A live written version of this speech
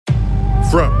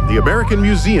From the American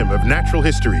Museum of Natural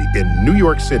History in New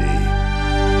York City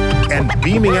and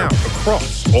beaming out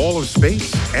across all of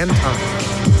space and time,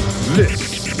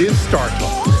 this is Star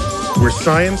Talk, where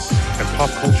science and pop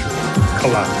culture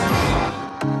collide.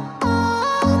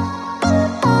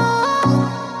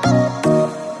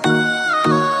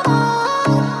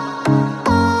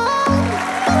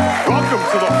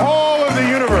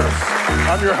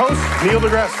 I'm your host, Neil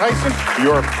deGrasse Tyson,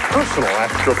 your personal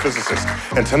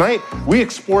astrophysicist. And tonight, we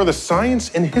explore the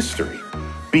science and history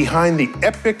behind the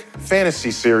epic fantasy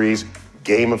series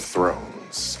Game of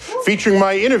Thrones, featuring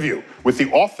my interview with the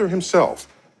author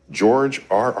himself, George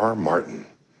R.R. Martin.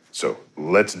 So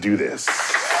let's do this.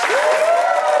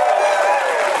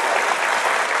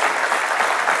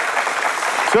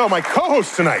 So my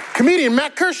co-host tonight, comedian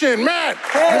Matt Kirshen. Matt,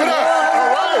 give it up.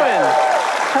 All right.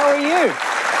 How are you?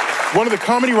 One of the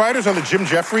comedy writers on the Jim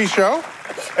Jeffries Show,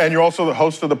 and you're also the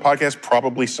host of the podcast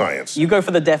Probably Science. You go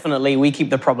for the definitely, we keep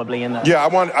the probably in there. Yeah,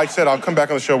 I said I'll come back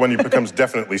on the show when it becomes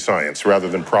definitely science rather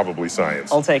than probably science.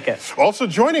 I'll take it. Also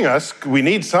joining us, we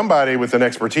need somebody with an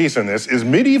expertise in this, is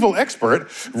medieval expert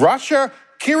Rasha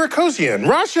Kirakosian.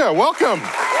 Rasha, welcome.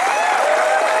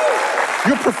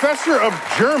 You're professor of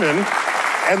German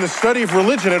and the study of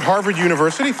religion at Harvard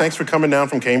University. Thanks for coming down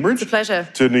from Cambridge. It's a pleasure.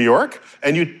 To New York.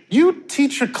 And you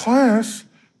teach a class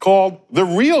called The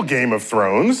Real Game of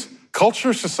Thrones,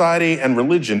 Culture, Society, and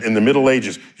Religion in the Middle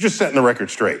Ages. You're just setting the record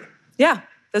straight. Yeah,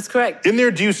 that's correct. In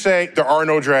there, do you say there are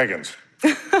no dragons?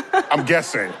 I'm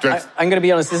guessing. I'm going to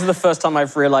be honest, this is the first time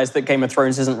I've realized that Game of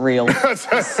Thrones isn't real.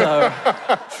 So.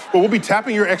 Well, we'll be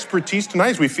tapping your expertise tonight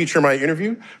as we feature my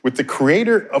interview with the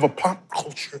creator of a pop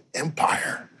culture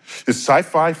empire, the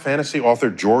sci-fi fantasy author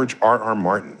George R.R.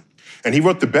 Martin. And he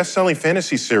wrote the best-selling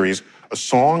fantasy series, A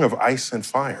Song of Ice and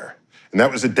Fire. And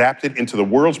that was adapted into the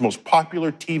world's most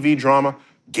popular TV drama,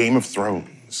 Game of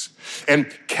Thrones.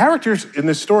 And characters in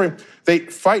this story, they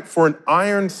fight for an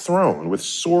iron throne with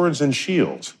swords and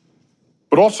shields,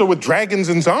 but also with dragons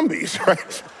and zombies,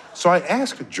 right? So I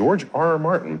asked George R.R.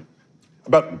 Martin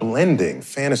about blending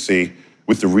fantasy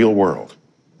with the real world.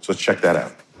 So let's check that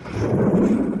out.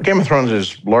 Game of Thrones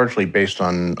is largely based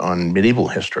on medieval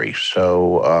history,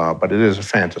 so but it is a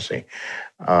fantasy.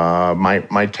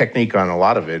 My technique on a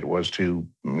lot of it was to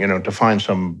find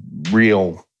some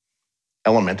real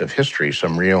element of history,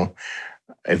 some real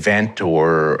event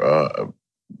or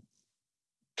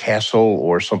castle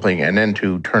or something, and then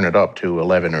to turn it up to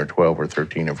 11 or 12 or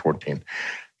 13 or 14.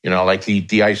 Like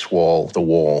the ice wall, the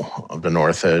wall of the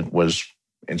north was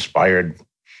inspired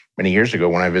many years ago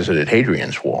when I visited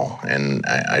Hadrian's Wall, and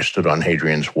I stood on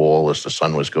Hadrian's Wall as the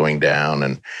sun was going down,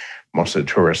 and most of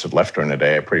the tourists had left during the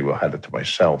day. I pretty well had it to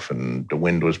myself, and the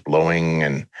wind was blowing,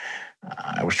 and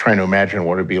I was trying to imagine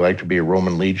what it'd be like to be a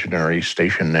Roman legionary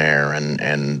stationed there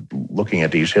and looking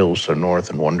at these hills to the north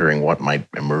and wondering what might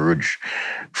emerge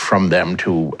from them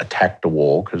to attack the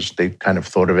wall, because they kind of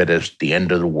thought of it as the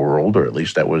end of the world, or at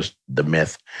least that was the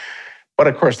myth. But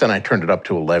of course, then I turned it up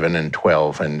to 11 and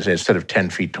 12, and instead of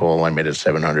 10 feet tall, I made it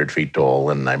 700 feet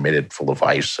tall, and I made it full of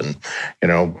ice, and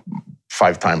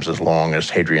 5 times as long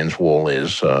as Hadrian's Wall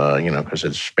is, because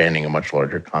it's spanning a much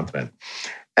larger continent.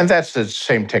 And that's the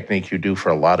same technique you do for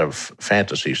a lot of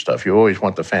fantasy stuff. You always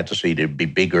want the fantasy to be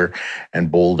bigger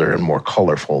and bolder and more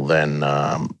colorful than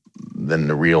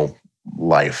the real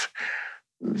life.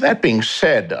 That being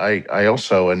said, I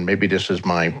also, and maybe this is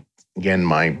my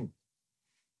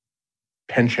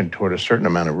penchant toward a certain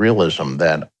amount of realism,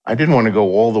 that I didn't want to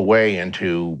go all the way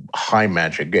into high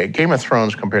magic. Game of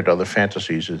Thrones, compared to other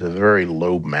fantasies, is a very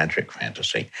low magic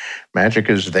fantasy. Magic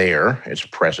is there, it's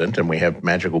present, and we have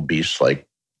magical beasts like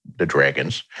the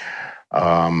dragons.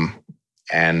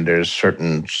 And there's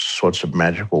certain sorts of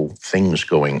magical things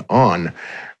going on,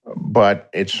 but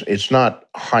it's not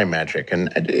high magic.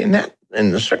 And in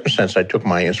a certain sense, I took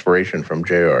my inspiration from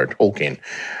J.R.R. Tolkien.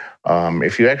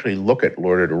 If you actually look at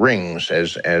Lord of the Rings,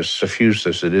 as suffused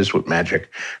as it is with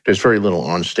magic, there's very little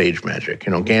on-stage magic.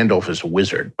 Gandalf is a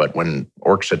wizard, but when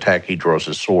orcs attack, he draws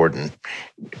his sword and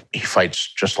he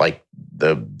fights just like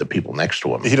the people next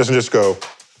to him. He doesn't just go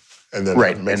and then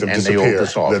makes them disappear.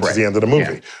 That's the end of the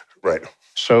movie. Yeah. Right.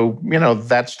 So,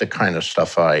 that's the kind of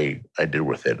stuff I did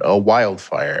with it.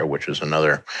 Wildfire, which is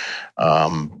another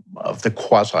of the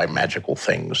quasi-magical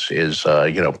things, is,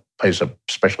 plays a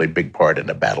especially big part in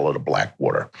the Battle of the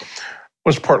Blackwater.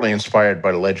 Was partly inspired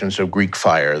by the legends of Greek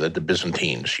fire that the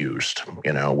Byzantines used,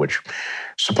 which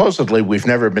supposedly we've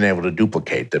never been able to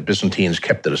duplicate. The Byzantines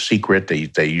kept it a secret.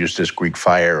 They used this Greek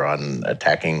fire on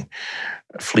attacking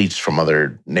fleets from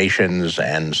other nations,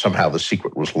 and somehow the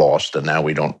secret was lost, and now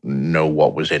we don't know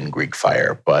what was in Greek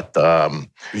fire. But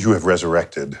you have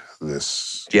resurrected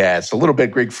this. Yeah, it's a little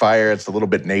bit Greek fire, it's a little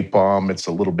bit napalm, it's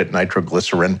a little bit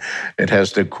nitroglycerin. It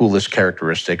has the coolest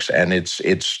characteristics, and it's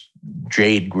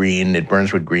jade green. It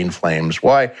burns with green flames.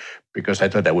 Why? Because I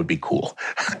thought that would be cool.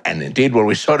 And indeed, when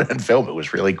we saw it in film, it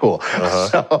was really cool.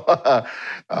 So,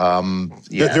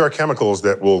 There are chemicals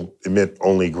that will emit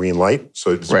only green light,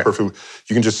 so it's perfect.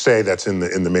 You can just say that's in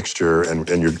the mixture, and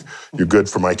you're good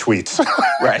for my tweets.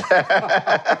 Right.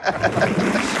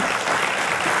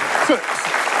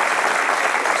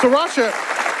 So Rasha,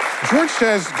 George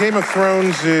says Game of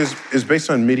Thrones is based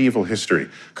on medieval history.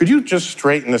 Could you just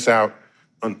straighten this out?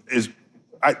 Is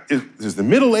the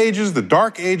Middle Ages, the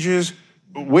Dark Ages?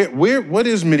 What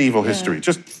is medieval history?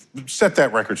 Just set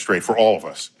that record straight for all of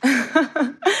us.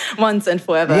 Once and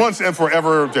forever. Once and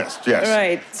forever, yes.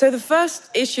 Right. So the first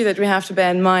issue that we have to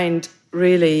bear in mind,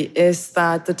 really, is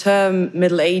that the term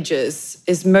Middle Ages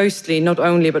is mostly, not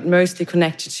only, but mostly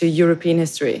connected to European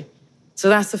history. So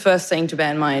that's the first thing to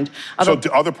bear in mind. So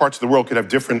other parts of the world could have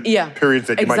different periods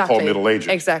that you might call Middle Ages.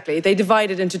 Exactly. They divide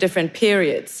it into different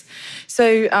periods.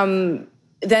 So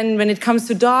then when it comes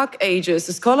to Dark Ages,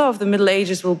 the scholar of the Middle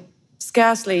Ages will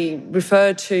scarcely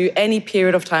refer to any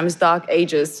period of time as Dark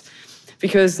Ages,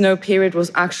 because no period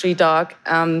was actually dark.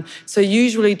 So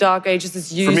usually Dark Ages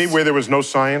is used... For me, where there was no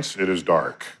science, it is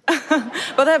dark.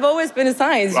 But there have always been a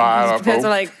science. It depends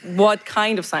on what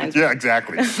kind of science. Yeah,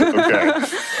 exactly. Okay.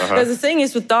 But the thing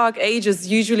is, with Dark Ages,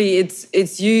 usually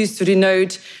it's used to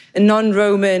denote a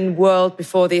non-Roman world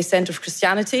before the ascent of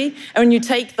Christianity. And when you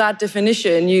take that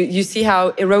definition, you see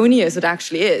how erroneous it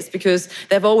actually is, because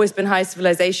there have always been high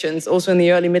civilizations, also in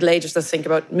the early Middle Ages. Let's think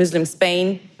about Muslim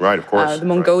Spain. Right, of course. The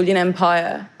Mongolian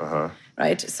Empire.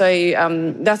 Right, so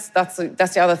that's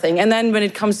the other thing. And then when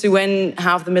it comes to when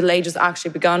have the Middle Ages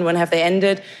actually begun, when have they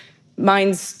ended,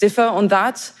 minds differ on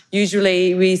that.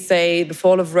 Usually we say the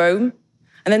fall of Rome.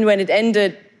 And then when it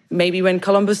ended, maybe when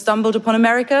Columbus stumbled upon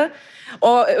America.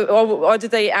 Or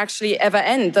did they actually ever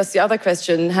end? That's the other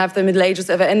question. Have the Middle Ages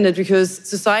ever ended? Because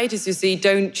societies, you see,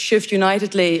 don't shift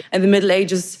unitedly, and the Middle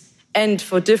Ages end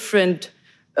for different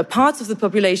parts of the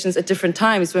populations at different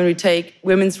times. When we take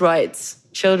women's rights,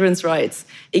 children's rights,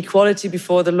 equality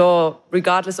before the law,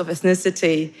 regardless of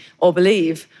ethnicity or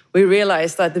belief, we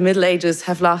realize that the Middle Ages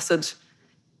have lasted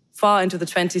far into the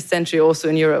 20th century also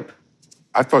in Europe.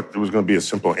 I thought it was going to be a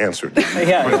simple answer.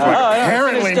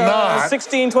 Apparently not.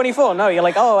 1624. No, you're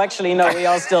like, oh, actually, no, we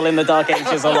are still in the Dark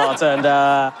Ages a lot.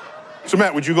 And So,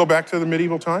 Matt, would you go back to the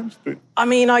medieval times? I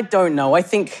mean, I don't know. I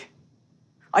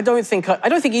don't think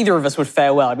either of us would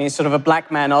fare well. I mean, it's sort of a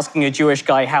black man asking a Jewish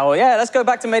guy how, let's go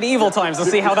back to medieval times and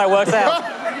see how that works out.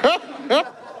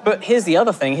 But here's the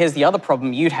other thing. Here's the other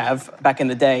problem you'd have back in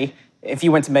the day. If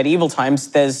you went to medieval times,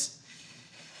 there's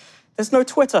no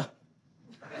Twitter.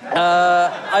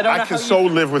 I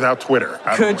can live without Twitter.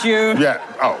 Could you? Yeah.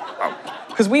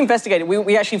 Because we investigated.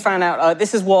 We actually found out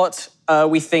this is what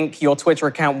we think your Twitter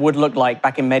account would look like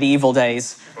back in medieval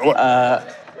days.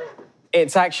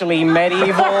 It's actually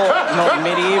medieval, not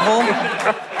medieval.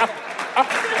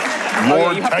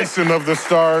 Lord Tyson of the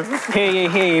Stars. Hear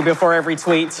ye, before every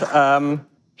tweet.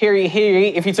 Hear ye,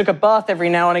 if you took a bath every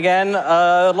now and again,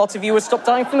 lots of you would stop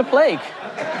dying from the plague.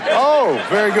 Oh,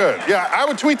 very good. Yeah, I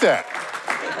would tweet that.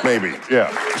 Maybe,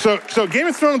 yeah. So Game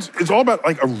of Thrones is all about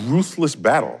like a ruthless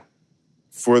battle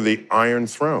for the Iron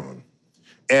Throne.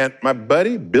 And my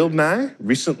buddy, Bill Nye,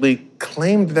 recently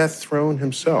claimed that throne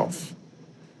himself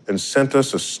and sent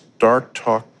us a Star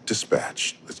Talk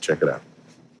dispatch. Let's check it out.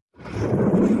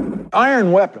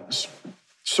 Iron weapons,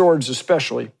 swords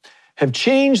especially, have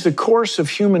changed the course of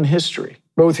human history,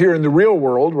 both here in the real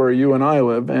world, where you and I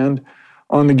live, and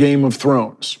on the Game of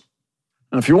Thrones.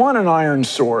 Now, if you want an iron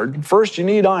sword, first you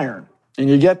need iron, and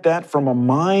you get that from a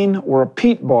mine or a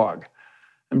peat bog.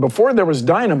 And before there was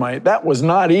dynamite, that was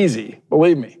not easy,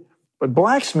 believe me. But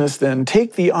blacksmiths then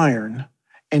take the iron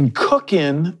and cook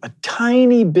in a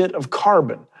tiny bit of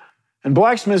carbon. And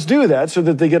blacksmiths do that so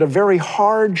that they get a very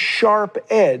hard, sharp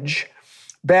edge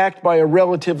backed by a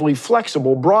relatively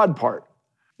flexible broad part.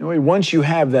 Anyway, once you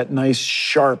have that nice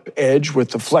sharp edge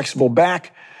with the flexible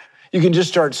back, you can just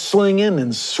start slinging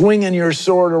and swinging your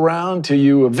sword around till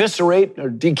you eviscerate or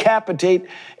decapitate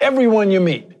everyone you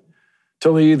meet,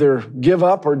 till they either give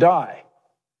up or die,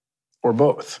 or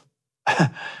both.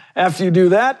 After you do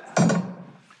that,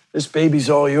 this baby's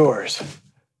all yours.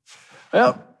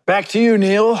 Well, back to you,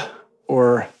 Neil,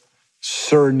 or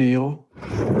Sir Neil.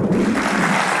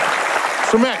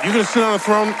 So, Matt, you gonna sit on the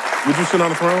throne? Would you sit on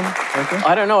the throne? Okay.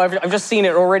 I don't know. I've just seen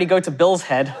it already go to Bill's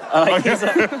head.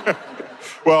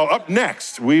 Well, up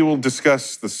next, we will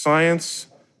discuss the science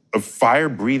of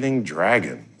fire-breathing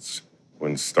dragons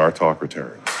when Star Talk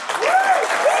returns.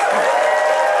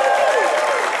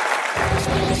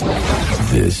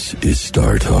 This is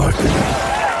Star Talk.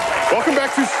 Welcome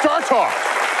back to Star Talk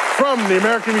from the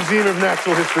American Museum of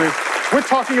Natural History. We're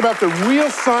talking about the real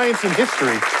science and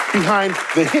history behind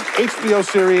the hit HBO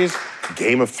series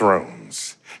Game of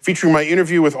Thrones, featuring my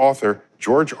interview with author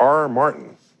George R.R.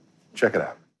 Martin. Check it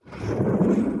out.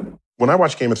 When I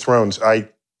watch Game of Thrones,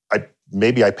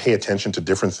 maybe I pay attention to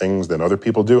different things than other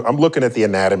people do. I'm looking at the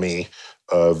anatomy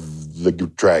of the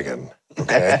dragon.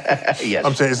 Okay. Yes.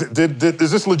 I'm saying,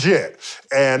 is this legit?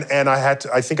 And I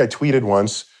think I tweeted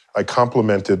once. I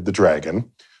complimented the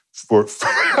dragon for.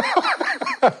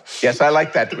 Yes, I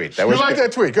like that tweet. You like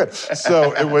that tweet? Good.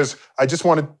 So it was. I just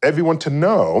wanted everyone to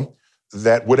know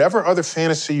that whatever other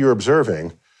fantasy you're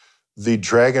observing, the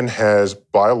dragon has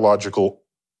biological,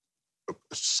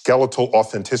 skeletal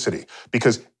authenticity,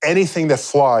 because anything that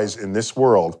flies in this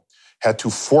world had to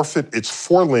forfeit its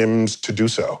forelimbs to do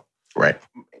so. Right.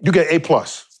 You get A+.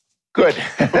 Good.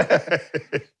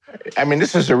 I mean,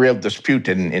 this is a real dispute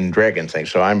in dragon things.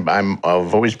 So I've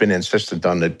always been insistent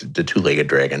on the two-legged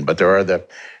dragon, but there are the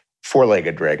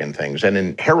four-legged dragon things. And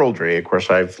in heraldry, of course,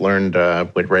 I've learned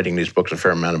with writing these books a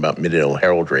fair amount about medieval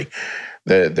heraldry.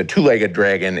 The two-legged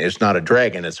dragon is not a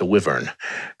dragon, it's a wyvern.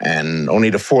 And only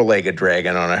the four-legged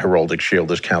dragon on a heraldic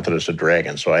shield is counted as a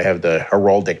dragon. So I have the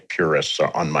heraldic purists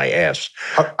on my ass.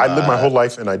 I lived my whole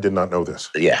life and I did not know this.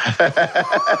 Yeah.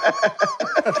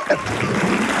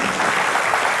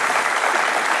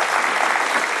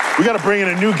 We got to bring in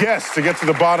a new guest to get to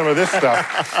the bottom of this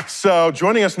stuff. So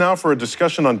joining us now for a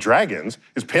discussion on dragons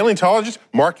is paleontologist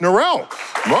Mark Norell.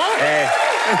 Mark! Hey.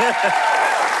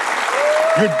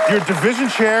 You're division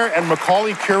chair and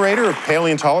Macaulay curator of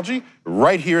paleontology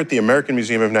right here at the American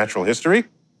Museum of Natural History.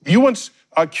 You once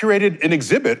curated an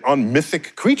exhibit on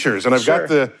mythic creatures, and I've got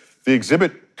the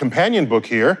exhibit companion book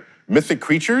here, Mythic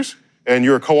Creatures, and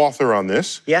you're a co-author on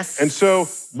this. Yes. And so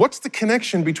what's the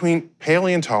connection between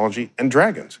paleontology and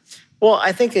dragons? Well,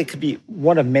 I think it could be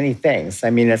one of many things. I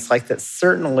mean, it's like that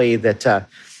certainly that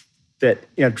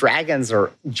dragons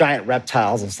are giant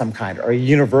reptiles of some kind, are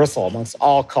universal amongst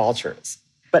all cultures.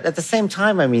 But at the same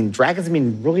time, I mean, dragons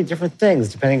mean really different things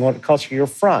depending on what culture you're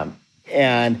from.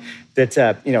 And that,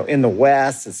 in the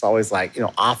West, it's always like,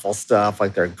 awful stuff,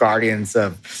 like they're guardians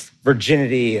of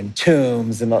virginity and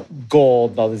tombs and gold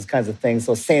and all these kinds of things.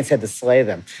 So saints had to slay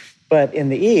them. But in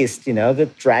the East, the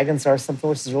dragons are something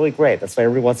which is really great. That's why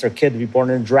everyone wants their kid to be born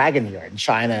in a dragon year in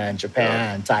China and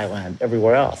Japan and Thailand,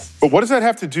 everywhere else. But what does that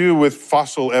have to do with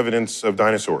fossil evidence of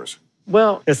dinosaurs?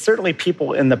 Well, there's certainly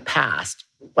people in the past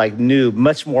knew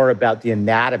much more about the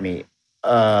anatomy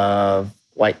of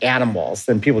animals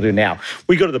than people do now.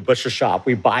 We go to the butcher shop,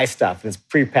 we buy stuff, and it's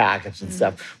prepackaged and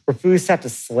stuff, where we used to have to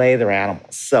slay their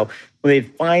animals. So when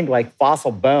they'd find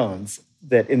fossil bones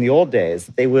that in the old days,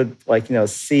 they would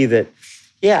see that,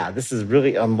 this is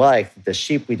really unlike the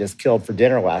sheep we just killed for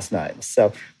dinner last night.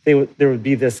 So there would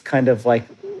be this kind of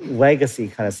legacy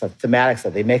kind of stuff, thematic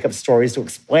stuff. They make up stories to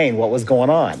explain what was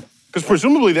going on. Because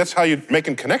presumably that's how you're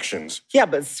making connections. Yeah,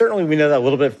 but certainly we know that a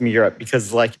little bit from Europe,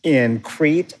 because in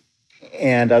Crete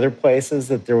and other places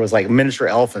that there was miniature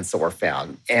elephants that were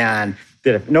found, and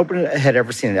that if nobody had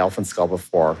ever seen an elephant skull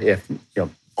before, if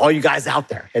all you guys out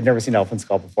there had never seen an elephant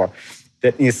skull before,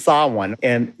 that you saw one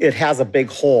and it has a big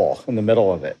hole in the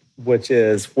middle of it, which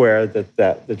is where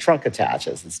the trunk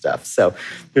attaches and stuff. So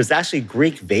there's actually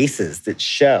Greek vases that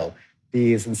show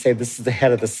these and say this is the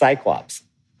head of the Cyclops.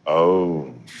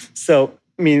 Oh. So,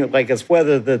 I mean, it's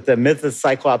whether the myth of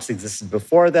Cyclops existed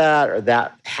before that or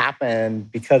that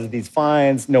happened because of these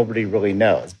finds, nobody really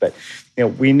knows. But,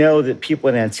 we know that people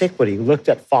in antiquity looked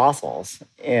at fossils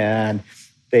and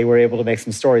they were able to make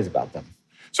some stories about them.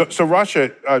 So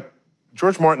Rasha,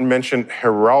 George Martin mentioned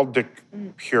heraldic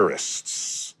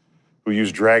purists who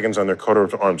use dragons on their coat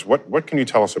of arms. What can you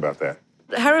tell us about that?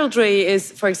 Heraldry is,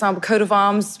 for example, coat of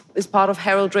arms is part of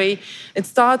heraldry. It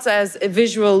starts as a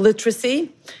visual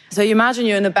literacy. So you imagine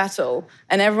you're in a battle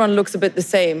and everyone looks a bit the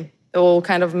same. They're all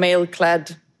kind of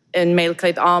male-clad in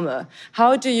male-clad armor.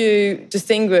 How do you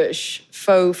distinguish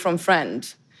foe from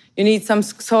friend? You need some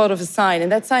sort of a sign,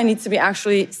 and that sign needs to be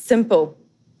actually simple,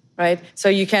 right? So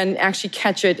you can actually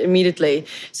catch it immediately.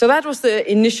 So that was the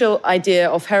initial idea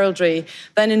of heraldry.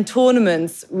 Then in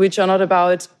tournaments, which are not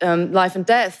about life and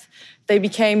death, they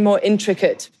became more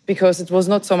intricate because it was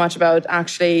not so much about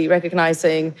actually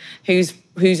recognizing who's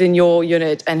in your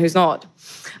unit and who's not.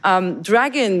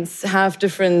 Dragons have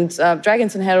different,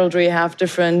 dragons in heraldry have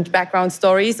different background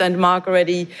stories, and Mark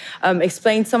already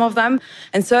explained some of them.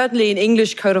 And certainly in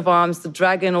English coat of arms, the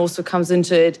dragon also comes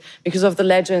into it because of the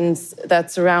legends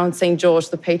that surround St. George,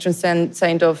 the patron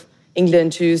saint of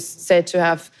England, who's said to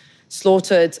have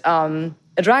slaughtered a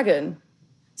dragon.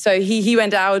 So he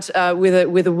went out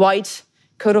with a white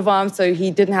coat of arms, so he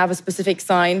didn't have a specific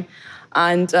sign,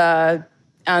 and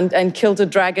killed a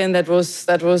dragon that was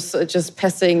just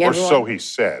pestering everyone. Or so he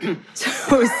said.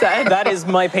 So said. That is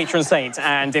my patron saint,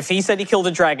 and if he said he killed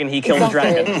a dragon, he killed a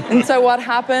dragon. And so what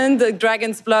happened? The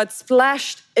dragon's blood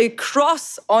splashed a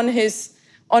cross on his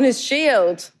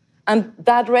shield, and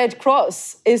that red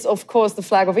cross is, of course, the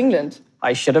flag of England.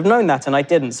 I should have known that, and I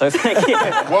didn't, so thank you.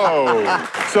 Whoa.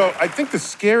 So I think the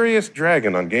scariest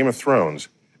dragon on Game of Thrones,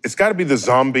 it's got to be the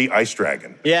zombie ice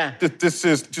dragon. Yeah. This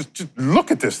is, just look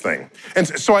at this thing. And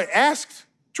so I asked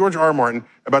George R. R. Martin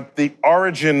about the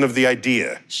origin of the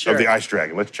idea of the ice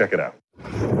dragon. Let's check it out.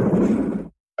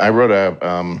 I wrote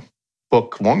a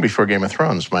book long before Game of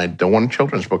Thrones, the one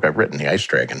children's book I've written, The Ice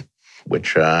Dragon,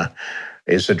 which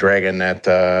is a dragon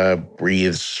that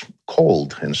breathes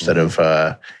cold instead of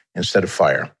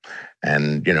fire,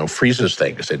 and freezes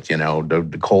things.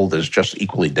 The cold is just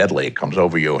equally deadly. It comes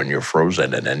over you and you're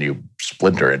frozen, and then you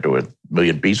splinter into a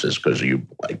million pieces because you've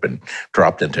been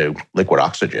dropped into liquid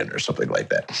oxygen or something like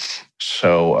that.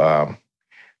 So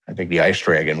I think the Ice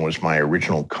Dragon was my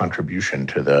original contribution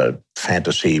to the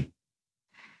fantasy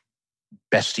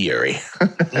bestiary.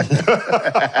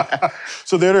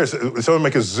 So there it is. So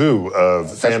make a zoo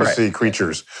of fantasy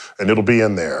creatures, and it'll be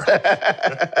in there.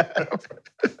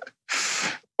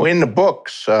 In the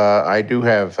books, I do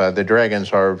have the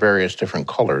dragons are various different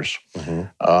colors,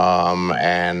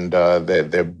 and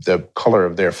the color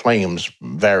of their flames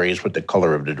varies with the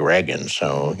color of the dragon.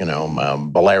 So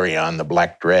Balerion, the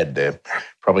Black Dread,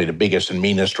 probably the biggest and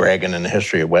meanest dragon in the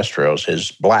history of Westeros,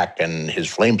 is black, and his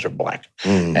flames are black,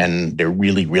 and they're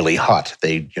really, really hot.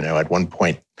 They, at one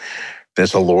point,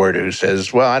 there's a lord who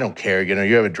says, well, I don't care,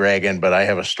 you have a dragon, but I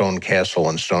have a stone castle,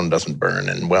 and stone doesn't burn.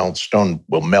 And, well, stone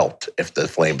will melt if the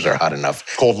flames are hot enough.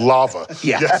 Called lava.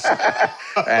 Yeah. Yes.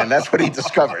 And that's what he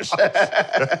discovers.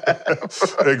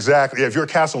 Exactly. If your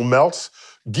castle melts,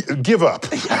 give up.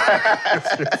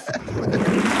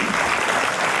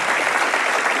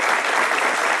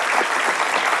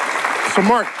 So,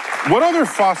 Mark, what other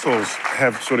fossils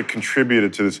have sort of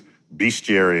contributed to this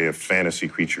bestiary of fantasy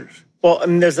creatures? Well,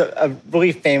 there's a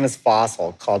really famous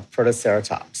fossil called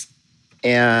Protoceratops,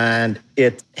 and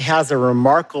it has a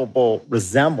remarkable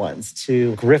resemblance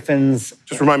to griffins.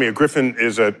 Just remind me, a griffin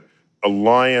is a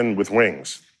lion with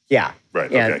wings. Yeah.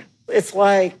 Right, and okay. It's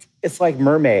like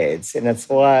mermaids, and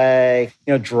it's like,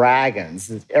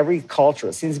 dragons. Every culture,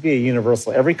 it seems to be a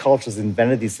universal. Every culture has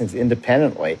invented these things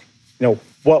independently.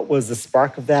 What was the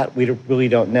spark of that? We really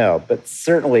don't know. But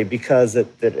certainly because it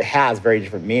has very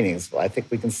different meanings, I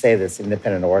think we can say this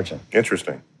independent origin.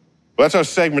 Interesting. Well, that's our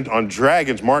segment on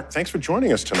dragons. Mark, thanks for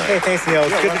joining us tonight. Hey, thanks, Neil.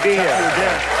 It's good to be here.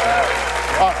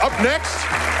 Up next,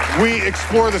 we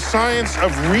explore the science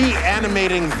of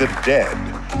reanimating the dead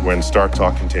when Star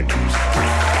Talk continues.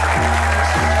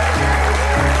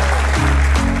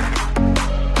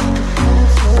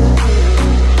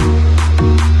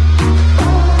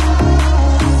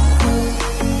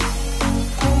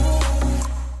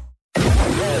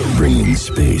 Bringing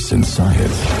space and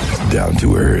science down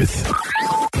to Earth.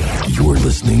 You're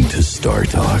listening to Star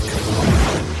Talk.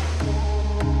 Welcome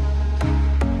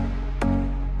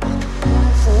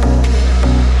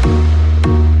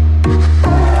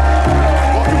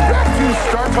back to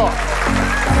Star Talk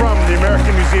from the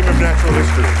American Museum of Natural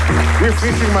History. We're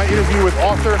featuring my interview with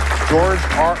author George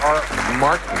R. R.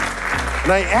 Martin.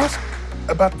 And I asked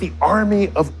about the army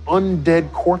of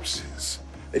undead corpses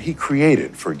that he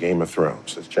created for Game of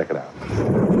Thrones. Let's check it out.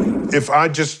 If I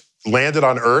just landed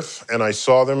on Earth and I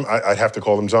saw them, I'd have to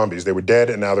call them zombies. They were dead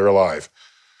and now they're alive.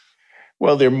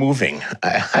 Well, they're moving.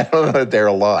 I don't know that they're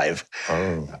alive.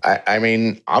 Oh. I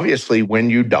mean, obviously, when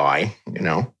you die,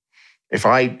 if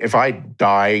I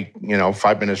die,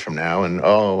 5 minutes from now, and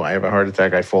I have a heart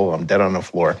attack, I fall, I'm dead on the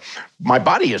floor. My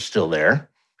body is still there.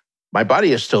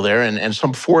 And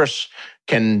some force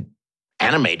can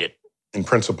animate it. In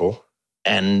principle.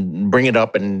 And bring it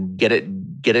up and get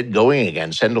it going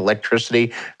again. Send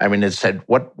electricity. I mean, it said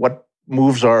what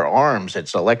moves our arms?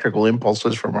 It's electrical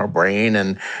impulses from our brain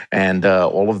and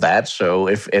all of that. So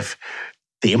if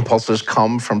the impulses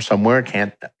come from somewhere,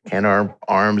 can our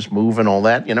arms move and all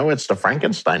that? It's the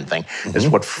Frankenstein thing. Mm-hmm. It's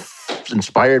what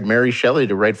inspired Mary Shelley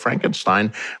to write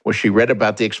Frankenstein was she read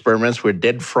about the experiments where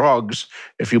dead frogs,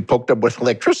 if you poked them with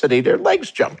electricity, their legs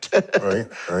jumped.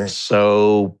 Right.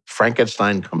 So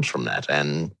Frankenstein comes from that.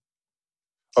 And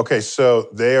okay, so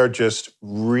they are just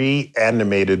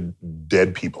reanimated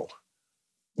dead people.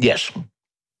 yes,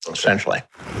 essentially.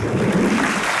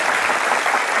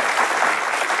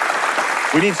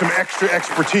 We need some extra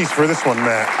expertise for this one,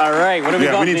 Matt. All right, what have we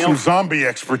got, we need Neil? some zombie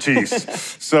expertise.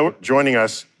 So joining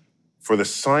us for the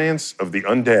science of the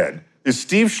undead is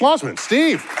Steve Schlossman.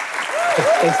 Steve.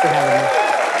 Thanks for having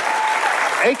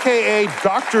me. AKA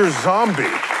Dr. Zombie.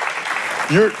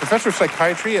 You're a professor of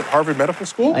psychiatry at Harvard Medical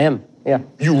School? I am, yeah.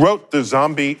 You wrote the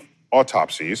Zombie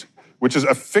Autopsies, which is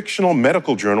a fictional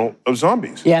medical journal of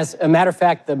zombies. Yes, a matter of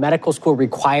fact, the medical school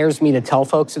requires me to tell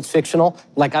folks it's fictional.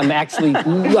 Like I'm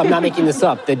not making this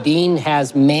up. The dean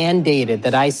has mandated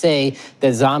that I say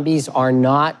that zombies are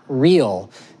not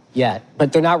real yet,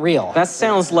 but they're not real. That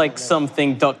sounds like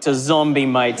something Dr. Zombie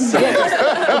might say.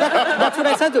 That's what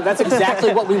I said to him. That's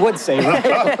exactly what we would say,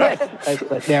 right?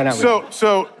 But they're not real.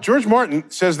 So George Martin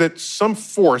says that some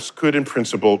force could, in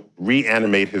principle,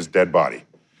 reanimate his dead body.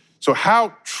 So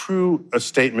how true a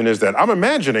statement is that? I'm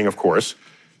imagining, of course,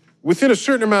 within a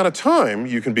certain amount of time,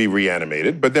 you can be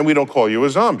reanimated, but then we don't call you a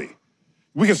zombie.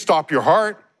 We can stop your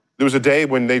heart. There was a day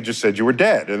when they just said you were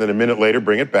dead, and then a minute later,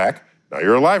 bring it back. Now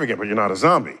you're alive again, but you're not a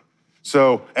zombie.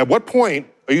 So at what point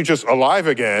are you just alive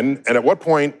again, and at what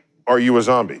point are you a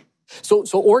zombie? So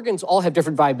organs all have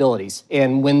different viabilities,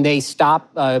 and when they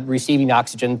stop receiving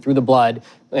oxygen through the blood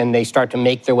and they start to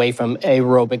make their way from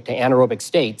aerobic to anaerobic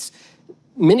states,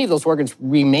 many of those organs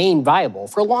remain viable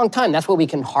for a long time. That's why we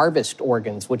can harvest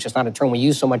organs, which is not a term we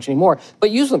use so much anymore,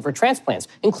 but use them for transplants,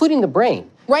 including the brain.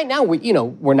 Right now,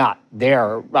 we're not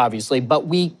there, obviously, but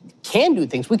we can do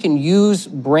things. We can use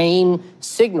brain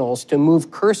signals to move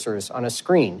cursors on a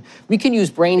screen. We can use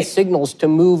brain signals to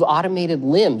move automated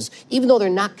limbs, even though they're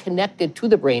not connected to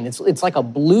the brain. It's like a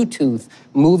Bluetooth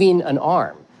moving an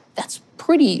arm. That's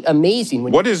pretty amazing.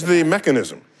 What is the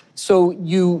mechanism? So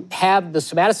you have the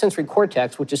somatosensory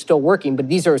cortex, which is still working, but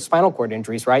these are spinal cord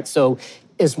injuries, right? So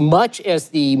as much as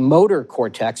the motor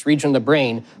cortex region of the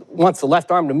brain wants the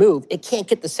left arm to move, it can't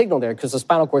get the signal there because the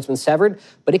spinal cord's been severed,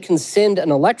 but it can send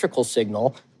an electrical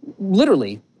signal,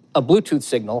 literally a Bluetooth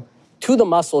signal, to the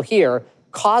muscle here,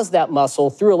 cause that muscle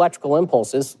through electrical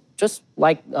impulses, just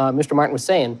like Mr. Martin was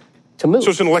saying, to move.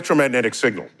 So it's an electromagnetic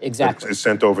signal. Exactly. That is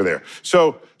sent over there.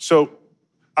 So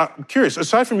I'm curious,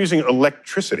 aside from using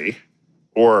electricity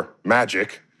or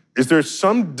magic, is there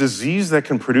some disease that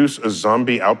can produce a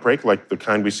zombie outbreak like the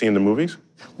kind we see in the movies?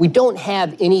 We don't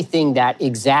have anything that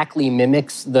exactly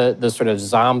mimics the sort of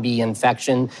zombie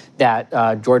infection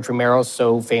that George Romero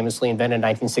so famously invented in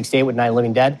 1968 with Night of the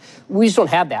Living Dead. We just don't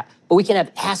have that. But we can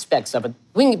have aspects of it.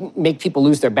 We can make people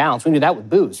lose their balance. We can do that with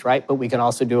booze, right? But we can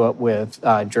also do it with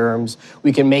germs.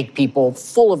 We can make people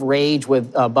full of rage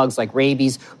with bugs like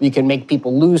rabies. We can make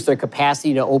people lose their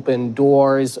capacity to open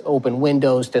doors, open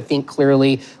windows, to think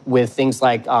clearly with things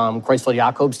like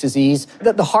Creutzfeldt-Jakob's disease.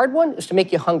 The hard one is to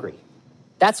make you hungry.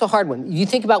 That's a hard one. You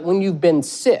think about when you've been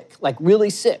sick, like really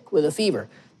sick with a fever,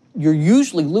 you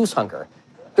usually lose hunger.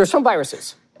 There are some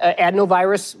viruses.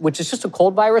 Adenovirus, which is just a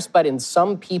cold virus, but in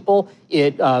some people,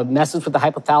 it messes with the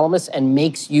hypothalamus and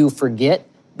makes you forget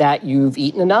that you've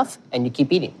eaten enough, and you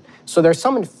keep eating. So there's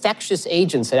some infectious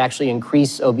agents that actually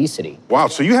increase obesity. Wow,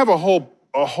 so you have a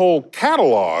whole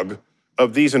catalog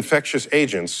of these infectious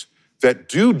agents that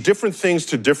do different things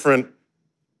to different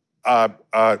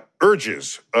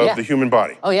urges of the human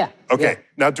body. Oh, yeah. Okay,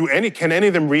 now can any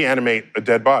of them reanimate a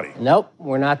dead body? Nope,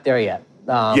 we're not there yet.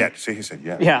 Yet. See, he said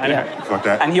yet. Yeah, I know. Fuck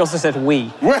that. And he also said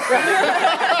we.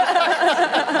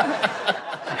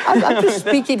 I'm just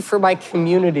speaking for my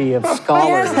community of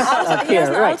scholars up He has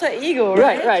here. an alter ego,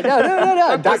 right? Right.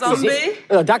 No. Zombie?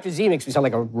 Dr. Z makes me sound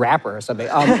like a rapper or something.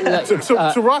 So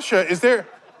Rasha,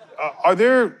 are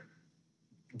there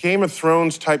Game of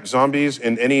Thrones type zombies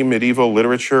in any medieval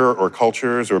literature or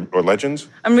cultures or legends?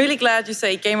 I'm really glad you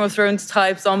say Game of Thrones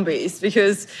type zombies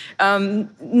because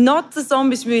not the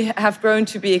zombies we have grown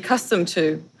to be accustomed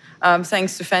to,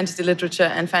 thanks to fantasy literature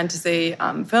and fantasy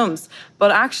films.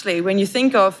 But actually, when you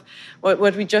think of what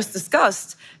we just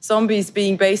discussed, zombies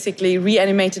being basically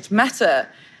reanimated matter,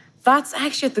 that's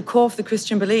actually at the core of the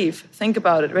Christian belief. Think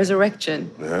about it,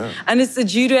 resurrection. Yeah. And it's the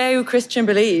Judeo-Christian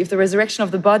belief, the resurrection of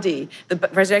the body, the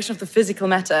resurrection of the physical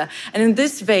matter. And in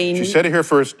this vein... She said it here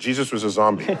first, Jesus was a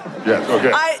zombie. Yes,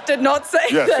 okay. I did not say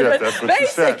yes, that, yes, but that's what she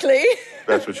said. basically...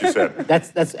 That's what you said.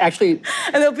 That's actually...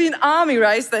 And there'll be an army,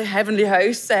 right? The heavenly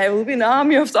hosts, there will be an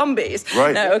army of zombies.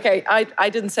 Right. No, okay, I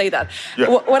didn't say that. Yeah,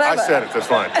 Whatever. I said it, that's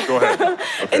fine. Go ahead.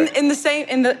 Okay. In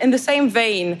the same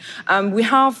vein, we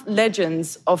have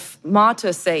legends of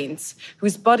martyr saints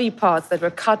whose body parts that were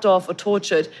cut off or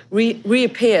tortured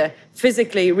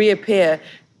physically reappear.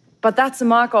 But that's a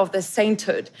marker of their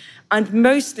sainthood. And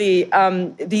mostly,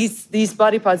 these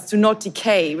body parts do not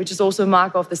decay, which is also a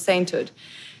marker of the sainthood.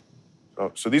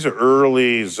 So these are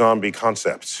early zombie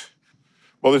concepts.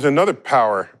 Well, there's another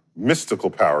power,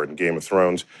 mystical power in Game of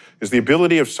Thrones, is the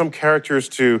ability of some characters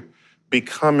to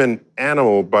become an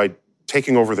animal by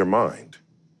taking over their mind.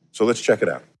 So let's check it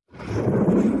out.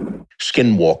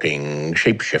 Skinwalking,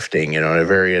 shape-shifting,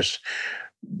 various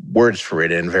words for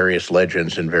it in various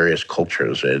legends in various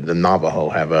cultures. The Navajo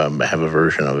have a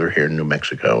version of it here in New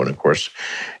Mexico, and of course,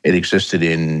 it existed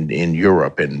in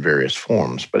Europe in various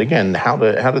forms. But again, how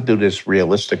to do this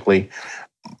realistically?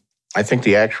 I think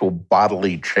the actual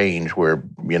bodily change, where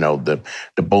the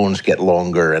bones get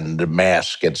longer and the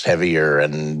mass gets heavier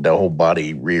and the whole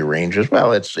body rearranges.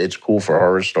 Well, it's cool for a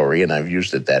horror story, and I've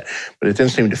used it but it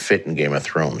didn't seem to fit in Game of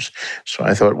Thrones. So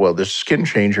I thought, well, this skin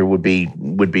changer would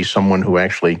be someone who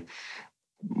actually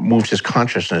moves his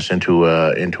consciousness into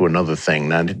another thing.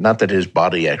 Not that his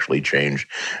body actually changed,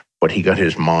 but he got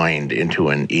his mind into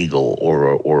an eagle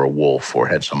or a wolf, or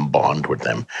had some bond with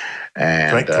them.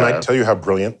 And can I tell you how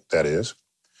brilliant that is?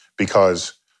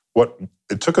 Because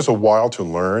it took us a while to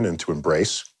learn and to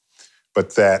embrace,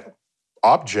 but that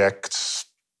objects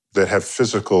that have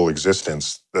physical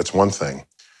existence, that's one thing.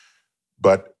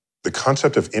 But the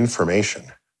concept of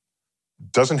information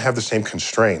doesn't have the same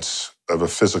constraints of a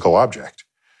physical object.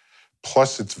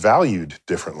 Plus, it's valued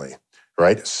differently.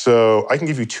 Right? So I can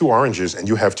give you 2 oranges and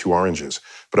you have 2 oranges.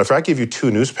 But if I give you 2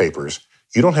 newspapers,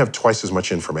 you don't have twice as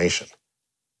much information.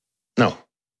 No.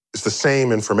 It's the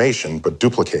same information, but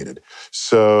duplicated.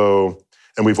 So,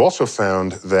 and we've also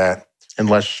found that...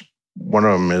 Unless one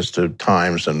of them is the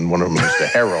Times and one of them is the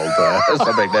Herald,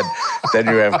 something then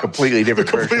you have completely different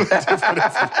versions.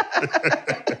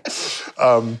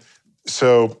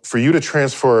 So for you to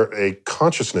transfer a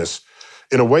consciousness,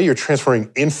 in a way you're transferring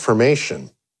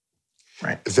information.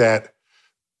 Right. That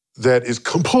is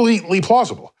completely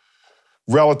plausible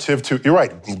relative to, you're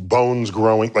right, bones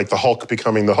growing, like the Hulk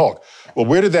becoming the Hulk. Well,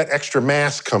 where did that extra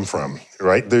mass come from,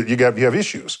 right? You have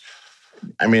issues.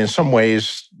 I mean, in some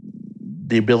ways,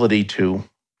 the ability to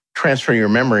transfer your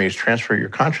memories, transfer your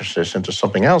consciousness into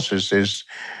something else is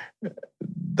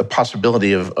the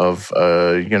possibility of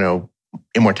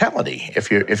immortality.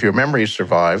 If your memories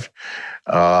survive,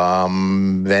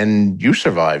 then you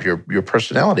survive your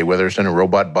personality, whether it's in a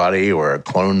robot body or a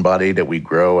clone body that we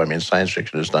grow. I mean, science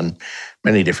fiction has done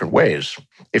many different ways.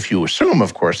 If you assume,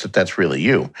 of course, that that's really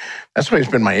you. That's always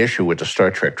been my issue with the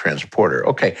Star Trek transporter.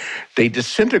 Okay, they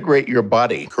disintegrate your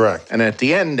body. Correct. And at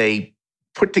the end, they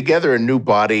put together a new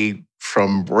body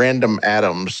from random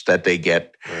atoms that they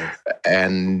get, right.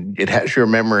 And it has your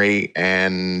memory,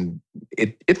 and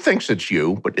it thinks it's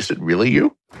you, but is it really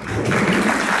you?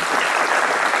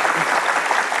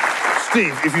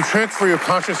 Steve, if you transfer your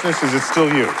consciousness, is it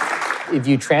still you? If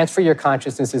you transfer your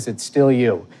consciousness, is it still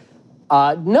you?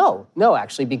 No,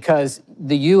 actually, because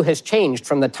the you has changed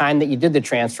from the time that you did the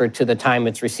transfer to the time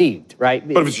it's received, right?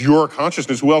 But if it's your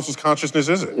consciousness, who else's consciousness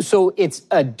is it? So it's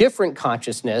a different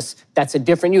consciousness that's a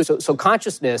different you. So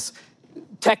consciousness,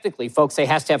 technically, folks say,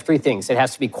 has to have 3 things. It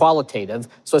has to be qualitative,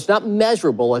 so it's not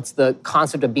measurable. It's the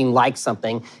concept of being like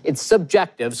something. It's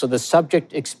subjective, so the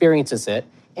subject experiences it.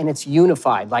 And it's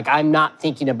unified. Like, I'm not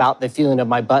thinking about the feeling of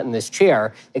my butt in this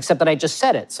chair, except that I just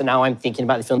said it. So now I'm thinking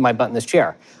about the feeling of my butt in this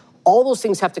chair. All those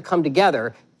things have to come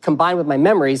together, combined with my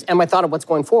memories and my thought of what's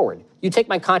going forward. You take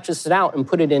my consciousness out and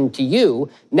put it into you,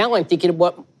 now I'm thinking of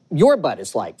what your butt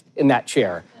is like in that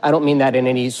chair. I don't mean that in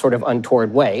any sort of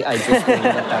untoward way. I just mean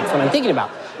that that's what I'm thinking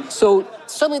about. So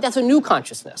suddenly that's a new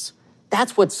consciousness.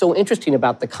 That's what's so interesting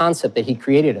about the concept that he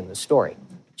created in the story.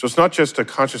 So it's not just a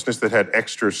consciousness that had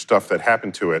extra stuff that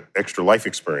happened to it, extra life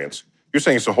experience. You're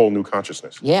saying it's a whole new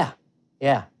consciousness. Yeah.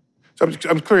 So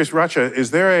I'm curious, Racha,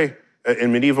 is there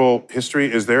in medieval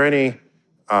history, is there any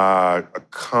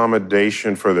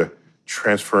accommodation for the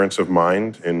transference of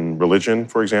mind in religion,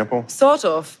 for example? Sort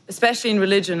of, especially in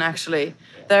religion, actually.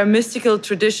 There are mystical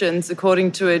traditions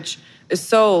according to which a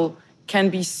soul can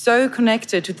be so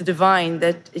connected to the divine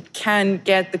that it can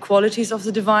get the qualities of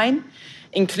the divine,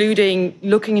 including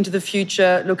looking into the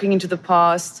future, looking into the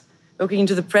past, looking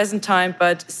into the present time,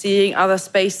 but seeing other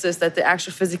spaces that the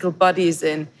actual physical body is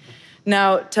in.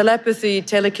 Now, telepathy,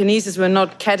 telekinesis were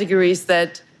not categories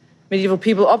that medieval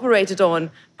people operated on,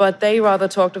 but they rather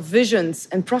talked of visions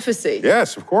and prophecy.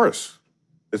 Yes, of course.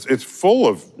 It's full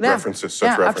of references,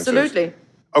 such references. Absolutely.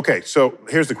 Okay, so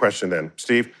here's the question then,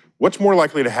 Steve. What's more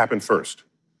likely to happen first?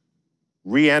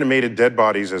 Reanimated dead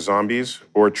bodies as zombies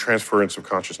or transference of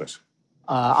consciousness?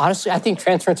 Honestly, I think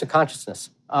transference of consciousness.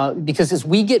 Because as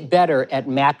we get better at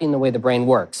mapping the way the brain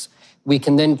works, we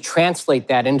can then translate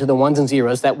that into the ones and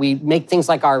zeros that we make things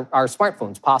like our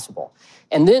smartphones possible.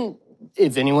 And then,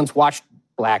 if anyone's watched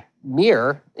Black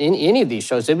Mirror, in any of these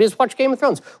shows, if you just watch Game of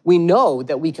Thrones, we know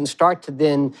that we can start to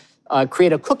then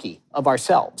create a cookie of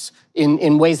ourselves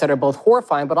in ways that are both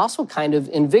horrifying but also kind of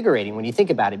invigorating when you think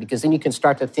about it, because then you can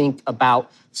start to think about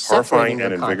horrifying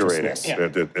and invigorating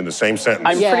in the same sentence.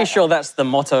 I'm pretty sure that's the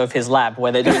motto of his lab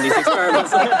where they're doing these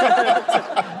experiments.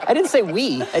 I didn't say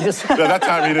we. I just... No, that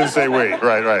time you didn't say we.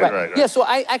 Right. Yeah, so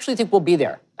I actually think we'll be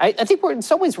there. I think in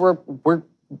some ways, we're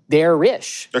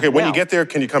there-ish. Okay, when you get there,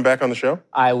 can you come back on the show?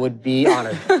 I would be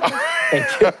honored.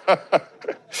 Thank you.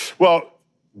 Well,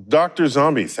 Dr.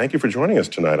 Zombie, thank you for joining us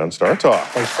tonight on Star Talk.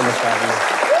 Thanks so much for having me.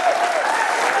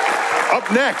 Up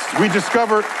next, we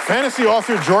discover fantasy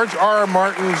author George R.R.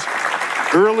 Martin's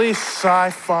early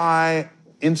sci-fi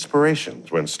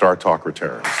inspirations when Star Talk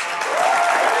returns.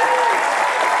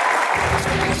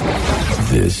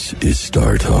 This is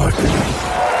Star Talk.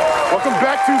 Welcome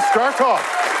back to Star Talk.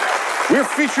 We're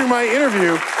featuring my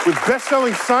interview with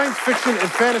best-selling science fiction and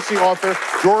fantasy author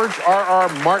George R.R.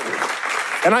 Martin.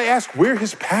 And I asked where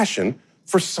his passion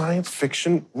for science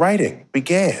fiction writing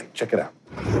began. Check it out.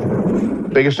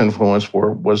 Biggest influence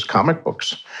was comic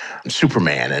books.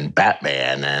 Superman and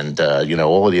Batman and,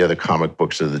 all of the other comic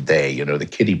books of the day, the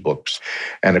kiddie books.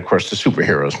 And, of course, the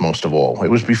superheroes most of all. It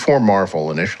was before Marvel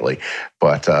initially,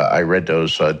 but I read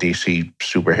those DC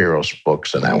superheroes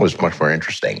books, and that was much more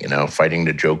interesting, fighting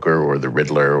the Joker or the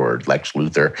Riddler or Lex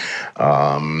Luthor.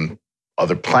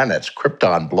 Other planets,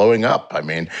 Krypton blowing up. I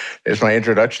mean, there's my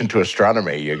introduction to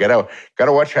astronomy. You gotta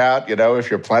watch out. If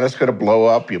your planet's gonna blow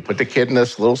up, you put the kid in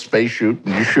this little space chute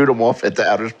and you shoot him off into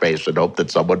outer space and hope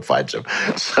that someone finds him.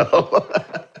 So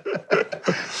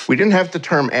we didn't have the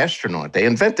term astronaut. They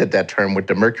invented that term with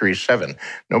the Mercury 7.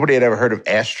 Nobody had ever heard of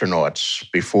astronauts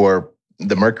before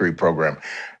the Mercury program.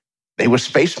 They were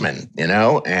spacemen,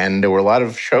 and there were a lot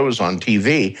of shows on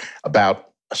TV about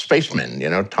spacemen,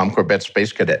 Tom Corbett,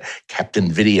 Space Cadet,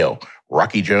 Captain Video,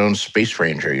 Rocky Jones, Space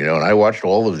Ranger, and I watched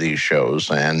all of these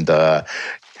shows. And I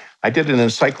did an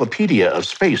encyclopedia of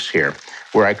space here,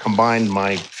 where I combined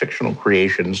my fictional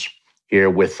creations here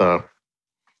with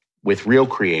real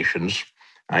creations.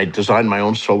 I designed my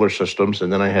own solar systems,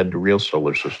 and then I had the real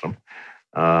solar system.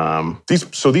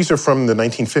 These are from the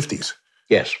 1950s?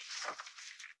 Yes.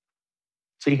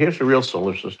 See, here's the real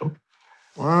solar system.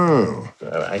 Wow.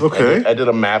 Okay. I did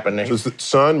a map in there. So it's the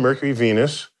Sun, Mercury,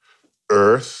 Venus,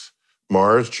 Earth,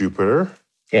 Mars, Jupiter.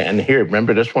 Yeah, and here,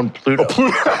 remember this one, Pluto. Oh,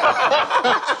 Pluto.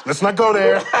 Let's not go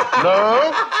there.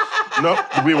 No,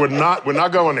 we're not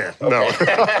going there. No.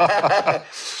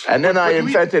 And then I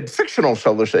invented fictional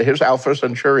solar system. Here's Alpha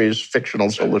Centauri's fictional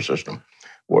solar system,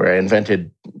 where I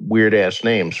invented weird-ass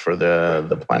names for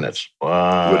the planets.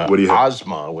 What do you have?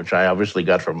 Ozma, which I obviously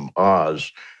got from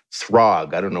Oz.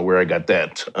 Throg, I don't know where I got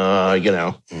that, And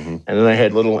then I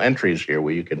had little entries here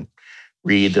where you can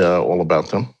read all about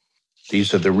them.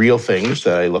 These are the real things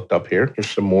that I looked up here. Here's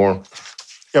some more.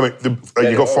 Yeah, but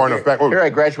you go far enough back. Here I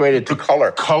graduated to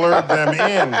color. Colored them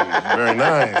in. Very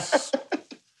nice.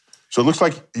 So it looks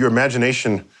like your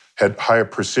imagination had higher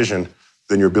precision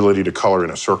than your ability to color in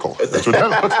a circle. That's what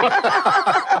that looks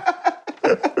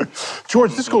like.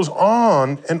 George, this goes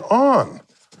on and on.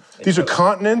 These are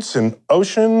continents and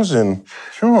oceans and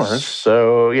George.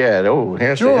 So,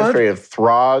 here's the history of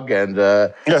Throg and...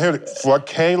 here, Throg,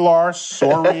 Kalar,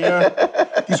 Soria.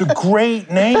 These are great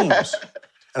names.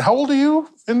 And how old are you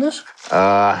in this?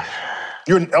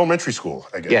 You're in elementary school,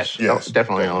 I guess. Yes.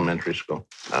 Definitely elementary school.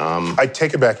 I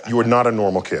take it back. You were not a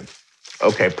normal kid.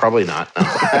 Okay, probably not. All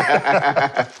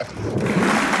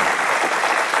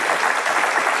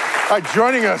right,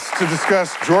 joining us to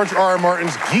discuss George R.R.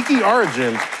 Martin's geeky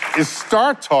origin is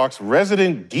Star Talk's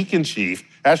resident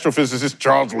geek-in-chief, astrophysicist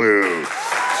Charles Liu.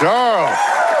 Charles.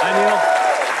 Hi, Neil.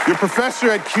 You're a professor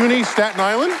at CUNY, Staten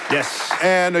Island. Yes.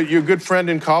 And you're a good friend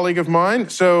and colleague of mine.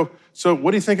 So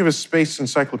what do you think of his space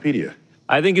encyclopedia?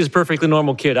 I think he's a perfectly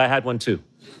normal kid. I had one, too.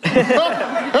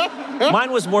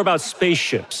 Mine was more about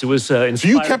spaceships. It was inspired... So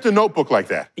you kept a notebook like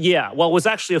that? Yeah. Well, it was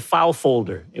actually a file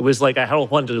folder. It was like I had a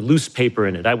bunch of loose paper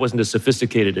in it. I wasn't as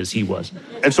sophisticated as he was.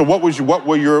 And so what were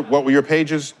your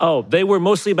pages? Oh, they were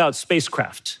mostly about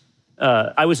spacecraft.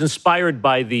 I was inspired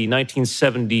by the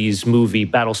 1970s movie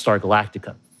Battlestar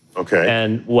Galactica. Okay.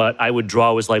 And what I would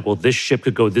draw was like, well, this ship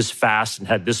could go this fast and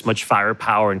had this much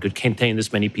firepower and could contain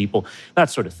this many people, that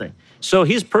sort of thing. So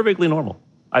he's perfectly normal,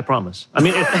 I promise. I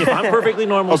mean, if I'm perfectly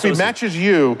normal... If he matches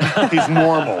you, he's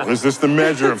normal. Is this the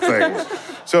measure of things?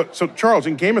 So Charles,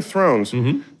 in Game of Thrones,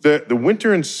 the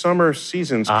winter and summer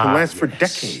seasons can last for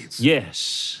decades. Yes.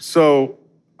 So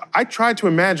I tried to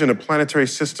imagine a planetary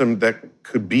system that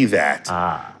could be that.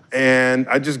 And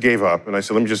I just gave up, and I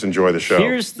said, let me just enjoy the show.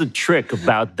 Here's the trick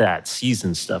about that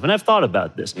season stuff, and I've thought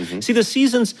about this. See, the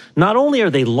seasons, not only are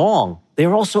they long,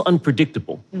 they're also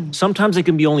unpredictable. Sometimes they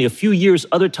can be only a few years,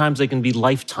 other times they can be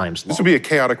lifetimes long. This would be a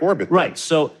chaotic orbit. Then. Right,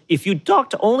 so if you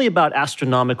talked only about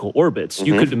astronomical orbits,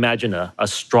 you could imagine a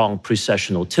strong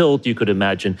precessional tilt, you could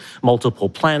imagine multiple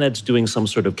planets doing some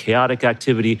sort of chaotic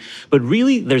activity, but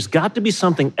really there's got to be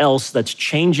something else that's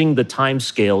changing the time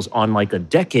scales on like a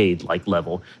decade-like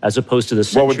level, as opposed to the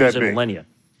centuries and millennia.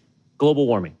 Global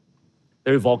warming.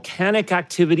 There's volcanic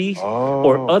activity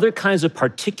or other kinds of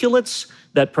particulates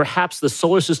that perhaps the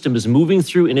solar system is moving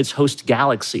through in its host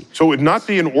galaxy. So it would not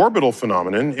be an orbital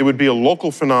phenomenon, it would be a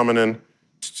local phenomenon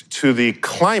to the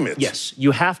climate. Yes,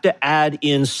 you have to add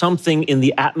in something in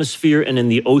the atmosphere and in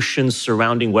the oceans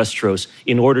surrounding Westeros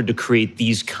in order to create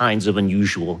these kinds of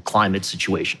unusual climate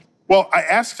situations. Well, I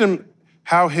asked him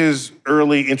how his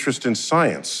early interest in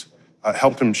science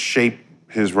helped him shape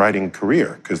his writing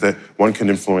career, because that one can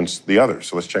influence the other.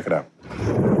 So let's check it out.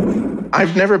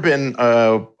 I've never been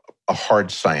a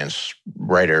hard science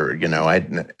writer. You know,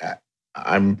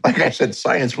 I'm like I said,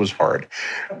 science was hard.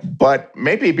 But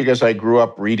maybe because I grew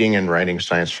up reading and writing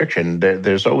science fiction,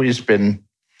 there's always been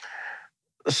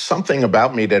something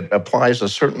about me that applies a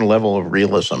certain level of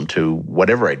realism to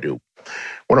whatever I do.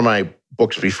 One of my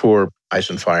books before Ice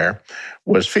and Fire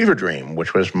was Fever Dream,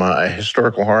 which was my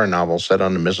historical horror novel set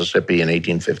on the Mississippi in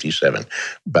 1857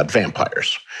 about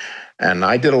vampires. And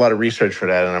I did a lot of research for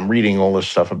that, and I'm reading all this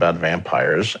stuff about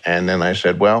vampires. And then I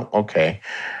said, well, okay,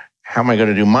 how am I going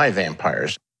to do my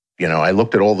vampires? You know, I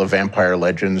looked at all the vampire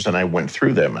legends and I went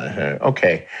through them. And I said,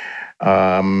 okay,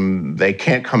 they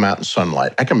can't come out in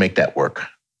sunlight. I can make that work.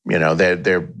 You know,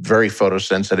 they're very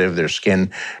photosensitive. Their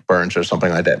skin burns or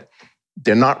something like that.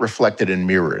 They're not reflected in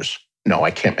mirrors. No,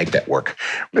 I can't make that work.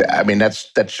 I mean,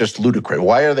 that's just ludicrous.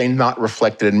 Why are they not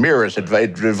reflected in mirrors? It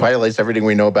violates everything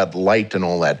we know about light and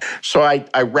all that. So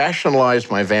I rationalized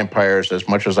my vampires as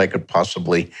much as I could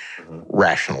possibly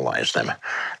rationalize them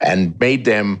and made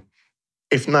them,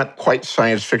 if not quite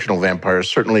science fictional vampires,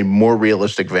 certainly more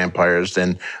realistic vampires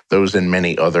than those in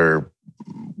many other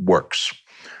works.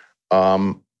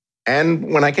 And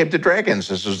when I came to dragons,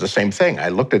 this was the same thing. I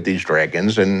looked at these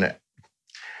dragons and,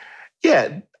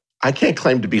 yeah, I can't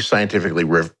claim to be scientifically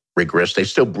rigorous. They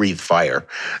still breathe fire.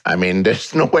 I mean,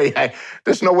 there's no way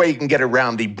you can get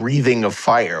around the breathing of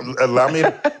fire. Allow me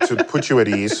to put you at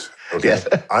ease. Okay. Yes.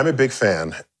 I'm a big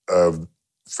fan of,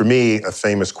 for me, a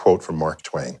famous quote from Mark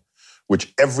Twain,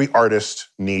 which every artist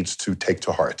needs to take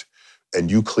to heart, and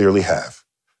you clearly have.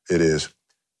 It is,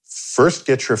 first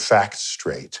get your facts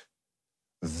straight,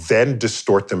 then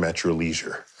distort them at your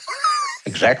leisure.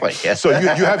 Exactly, yes. So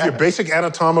you have your basic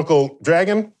anatomical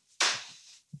dragon,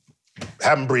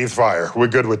 have them breathe fire. We're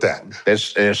good with that.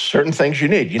 There's certain things you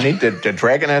need. You need the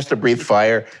dragon has to breathe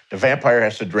fire. The vampire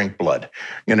has to drink blood.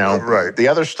 You know, right. The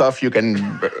other stuff you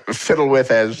can fiddle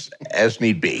with as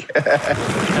need be.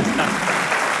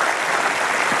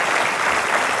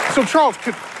 So Charles,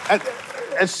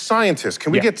 as scientists,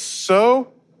 can we get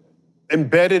so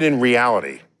embedded in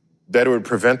reality that it would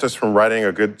prevent us from writing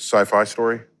a good sci-fi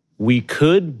story? We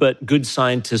could, but good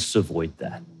scientists avoid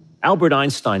that. Albert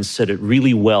Einstein said it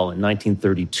really well in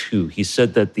 1932. He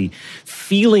said that the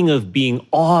feeling of being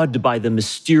awed by the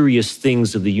mysterious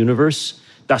things of the universe,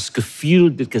 das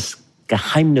Gefühl des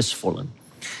Geheimnisvollen,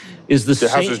 is the same...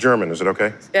 The house is German, is it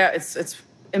okay? Yeah, it's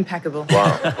impeccable.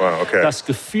 Wow, okay. Das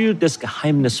Gefühl des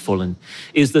Geheimnisvollen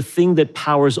is the thing that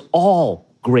powers all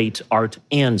great art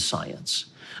and science.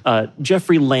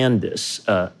 Jeffrey Landis,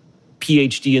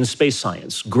 PhD in space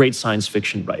science, great science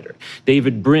fiction writer.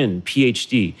 David Brin,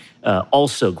 PhD,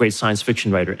 also great science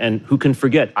fiction writer. And who can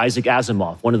forget Isaac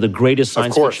Asimov, one of the greatest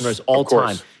science fiction writers of all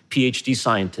time, PhD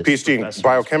scientist. PhD in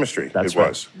biochemistry, That's it right.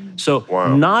 was. So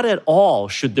not at all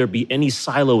should there be any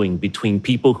siloing between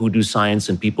people who do science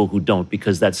and people who don't,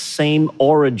 because that same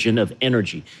origin of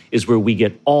energy is where we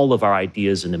get all of our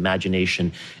ideas and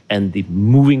imagination and the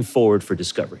moving forward for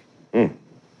discovery.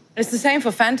 It's the same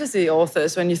for fantasy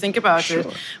authors when you think about it.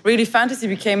 Really, fantasy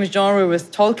became a genre with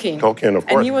Tolkien. Tolkien, of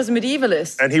course. And he was a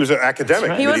medievalist. And he was an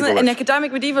academic He was an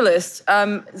academic medievalist.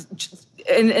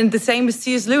 And the same with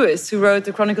C.S. Lewis, who wrote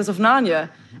the Chronicles of Narnia.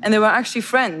 And they were actually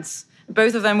friends.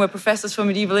 Both of them were professors for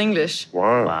medieval English.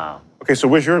 Wow. Okay, so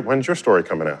when's your story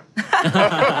coming out?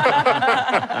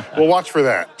 We'll watch for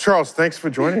that. Charles, thanks for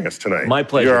joining us tonight. My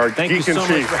pleasure. You're our Thank geek you in so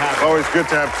chief. much for having me. Always good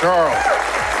to have Charles.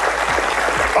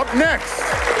 Up next,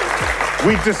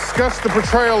 we discuss the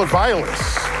portrayal of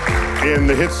violence in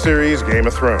the hit series Game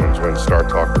of Thrones when Star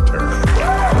Talk returns.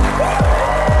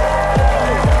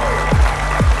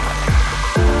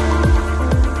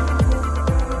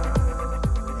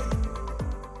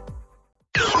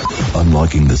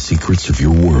 Unlocking the secrets of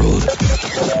your world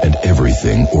and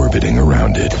everything orbiting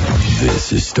around it.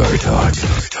 This is Star Talk.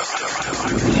 Welcome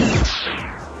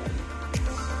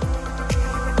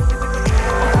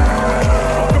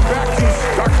back to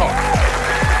Star Talk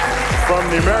from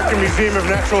the American Museum of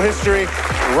Natural History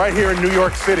right here in New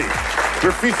York City.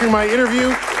 We're featuring my interview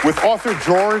with author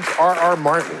George R.R.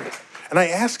 Martin. And I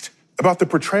asked about the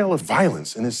portrayal of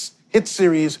violence in his hit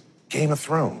series Game of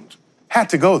Thrones. Had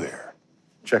to go there.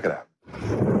 Check it out.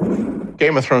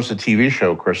 Game of Thrones, the TV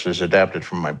show, of course, is adapted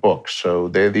from my books. So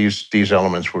these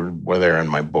elements were there in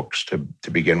my books to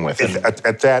begin with.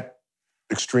 At that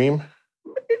extreme?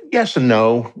 Yes and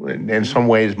no. In some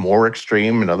ways more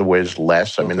extreme, in other ways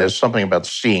less. I mean, there's something about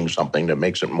seeing something that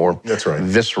makes it more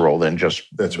visceral than just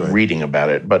reading about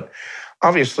it. But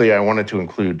obviously, I wanted to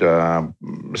include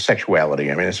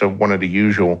sexuality. I mean, it's one of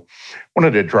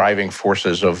the driving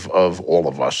forces of all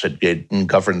of us. It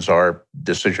governs our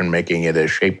decision-making. It has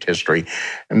shaped history.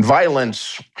 And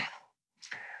violence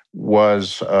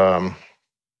was,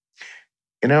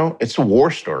 it's a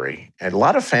war story. And a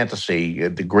lot of fantasy,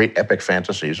 the great epic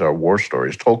fantasies are war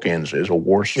stories. Tolkien's is a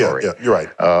war story. Yeah, you're right.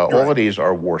 All of these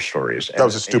are war stories. That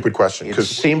was a stupid question. It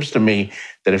seems to me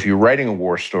that if you're writing a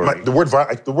war story... The word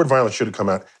violence should have come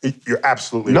out. You're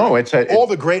absolutely right. All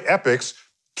the great epics,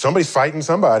 somebody's fighting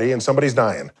somebody and somebody's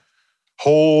dying.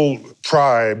 Whole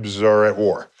tribes are at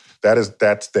war.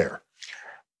 That's there.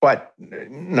 But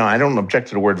no, I don't object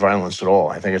to the word violence at all.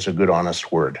 I think it's a good,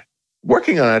 honest word.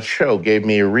 Working on that show gave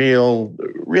me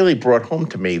really brought home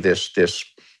to me this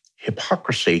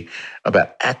hypocrisy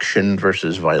about action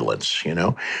versus violence.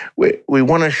 We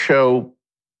want to show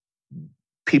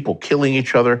people killing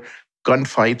each other,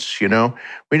 gunfights.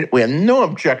 We have no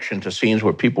objection to scenes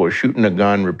where people are shooting a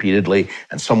gun repeatedly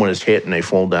and someone is hit and they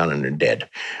fall down and they're dead.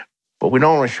 But we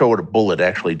don't want to show what a bullet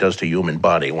actually does to a human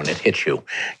body when it hits you.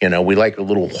 We like a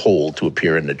little hole to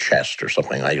appear in the chest or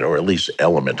something like it, or at least an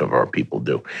element of our people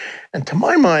do. And to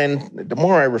my mind, the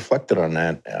more I reflected on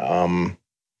that,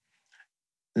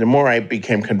 the more I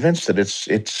became convinced that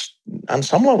it's on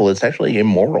some level, it's actually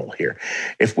immoral here.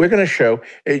 If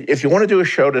you want to do a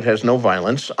show that has no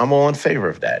violence, I'm all in favor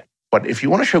of that. But if you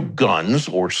want to show guns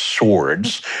or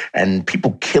swords and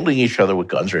people killing each other with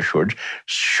guns or swords,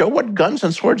 show what guns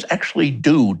and swords actually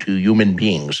do to human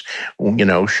beings.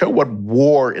 Show what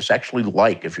war is actually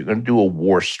like if you're going to do a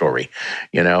war story,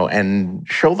 and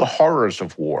show the horrors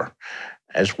of war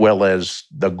as well as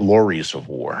the glories of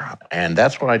war. And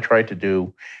that's what I tried to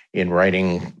do in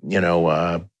writing,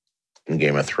 in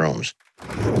Game of Thrones.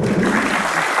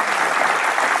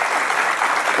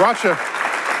 Racha,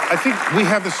 I think we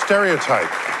have the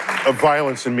stereotype of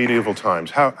violence in medieval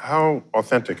times. How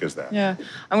authentic is that? Yeah,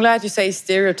 I'm glad you say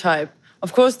stereotype.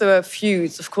 Of course, there were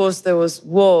feuds. Of course, there was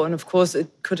war, and of course,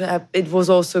 it was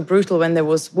also brutal when there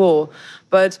was war.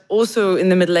 But also in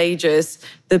the Middle Ages,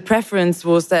 the preference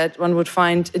was that one would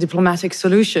find a diplomatic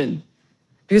solution,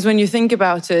 because when you think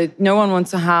about it, no one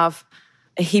wants to have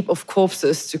a heap of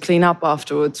corpses to clean up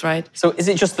afterwards, right? So is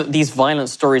it just that these violent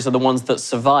stories are the ones that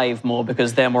survive more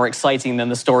because they're more exciting than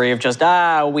the story of just,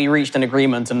 we reached an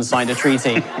agreement and signed a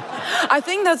treaty? I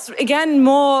think that's, again,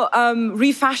 more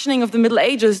refashioning of the Middle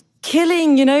Ages.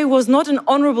 Killing, was not an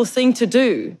honorable thing to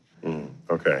do.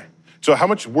 Okay. So how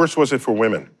much worse was it for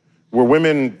women? Were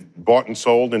women bought and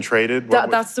sold and traded?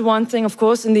 That's the one thing, of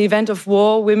course. In the event of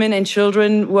war, women and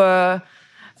children were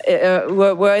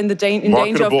in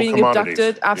danger of being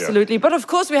abducted. Absolutely. Yeah. But of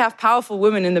course, we have powerful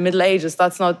women in the Middle Ages.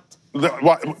 That's not...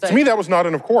 To me, that was not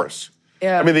an of course.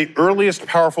 Yeah. I mean, the earliest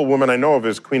powerful woman I know of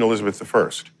is Queen Elizabeth I.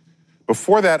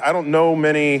 Before that, I don't know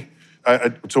many...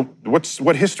 so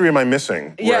what history am I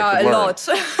missing? Yeah, a lot.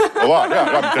 A lot,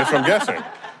 yeah. That's what I'm guessing.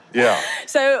 Yeah.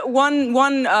 So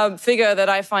one figure that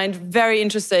I find very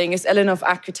interesting is Eleanor of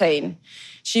Aquitaine.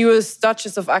 She was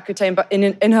Duchess of Aquitaine, but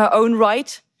in her own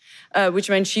right, which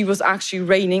meant she was actually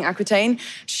reigning Aquitaine.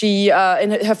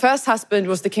 Her first husband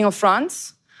was the King of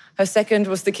France. Her second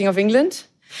was the King of England.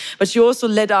 But she also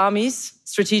led armies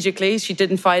strategically. She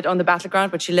didn't fight on the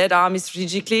battleground, but she led armies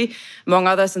strategically, among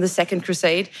others in the Second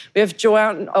Crusade. We have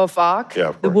Joan of Arc,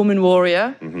 the woman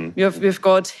warrior. Mm-hmm. We've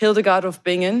got Hildegard of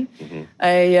Bingen,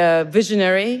 a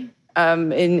visionary,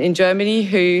 in Germany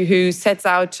who sets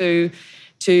out to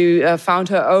found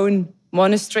her own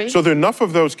monastery. So there are enough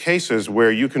of those cases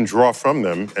where you can draw from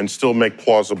them and still make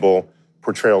plausible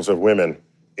portrayals of women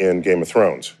in Game of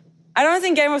Thrones. I don't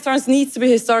think Game of Thrones needs to be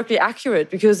historically accurate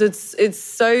because it's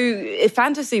so a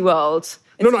fantasy world.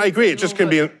 No, I agree. It just can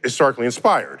be historically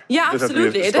inspired. Yeah, It doesn't have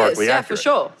to be absolutely. It is. historically Yeah,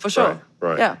 accurate. for sure.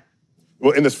 Right. Yeah.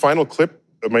 Well, in this final clip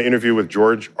of my interview with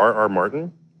George R.R.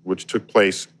 Martin, which took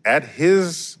place at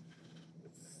his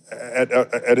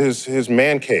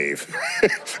man cave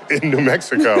in New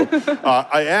Mexico,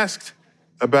 I asked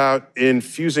about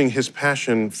infusing his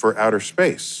passion for outer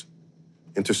space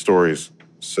into stories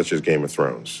such as Game of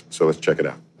Thrones. So let's check it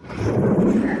out.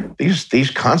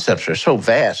 These concepts are so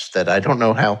vast that I don't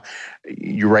know how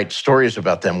you write stories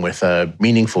about them with a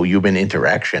meaningful human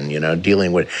interaction,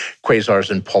 dealing with quasars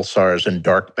and pulsars and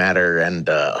dark matter. And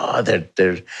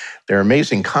they're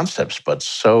amazing concepts, but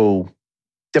so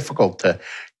difficult to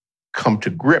come to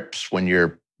grips when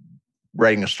you're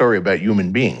writing a story about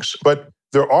human beings. But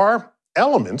there are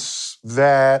elements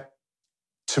that,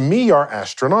 to me, are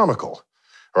astronomical,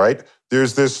 right?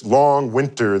 There's this long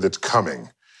winter that's coming.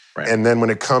 Right. And then when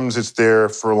it comes, it's there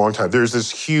for a long time. There's this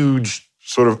huge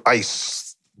sort of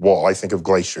ice wall. I think of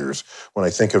glaciers when I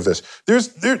think of this.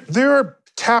 There are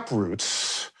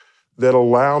taproots that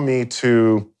allow me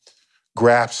to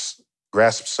grasp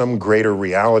some greater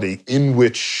reality in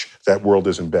which that world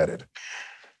is embedded.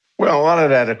 Well, a lot of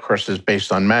that, of course, is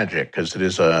based on magic because it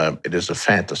is a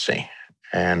fantasy.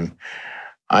 And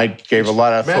I gave a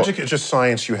lot of magic is just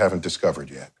science you haven't discovered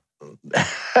yet.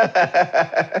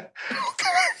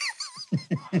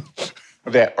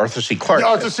 That Arthur C. Clarke.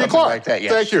 Arthur C. Clarke. Like that,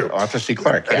 yes. Thank you. Arthur C.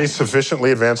 Clarke. Any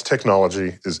sufficiently advanced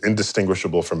technology is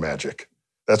indistinguishable from magic.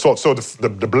 That's all. So the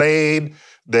blade,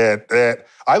 that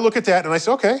I look at that and I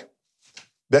say, okay,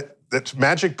 that's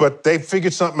magic, but they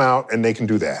figured something out and they can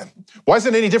do that. Why is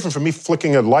it any different from me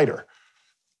flicking a lighter?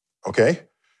 Okay?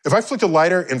 If I flicked a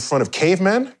lighter in front of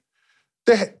cavemen,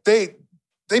 they'd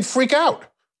freak out.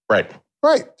 Right.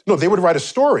 Right. No, they would write a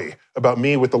story about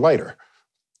me with the lighter.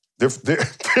 They're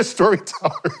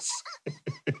storytellers.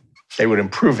 They would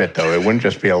improve it, though. It wouldn't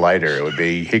just be a lighter. It would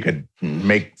be, he could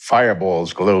make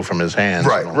fireballs glow from his hands.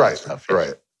 Right.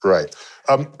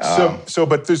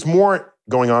 But there's more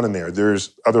going on in there.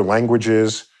 There's other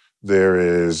languages. There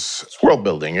is... It's world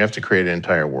building. You have to create an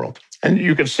entire world. And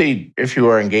you can see, if you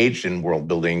are engaged in world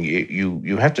building,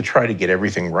 you have to try to get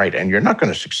everything right, and you're not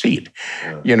going to succeed,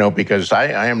 because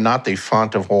I am not the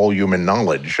font of all human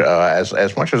knowledge.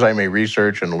 As much as I may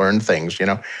research and learn things,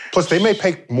 Plus, they may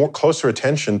pay more closer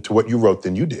attention to what you wrote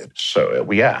than you did. So,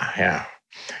 yeah.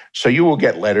 So you will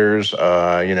get letters.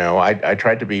 I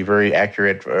tried to be very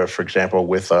accurate, for example,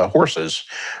 with horses.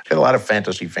 A lot of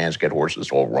fantasy fans get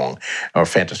horses all wrong, or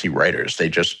fantasy writers. They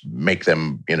just make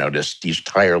them, these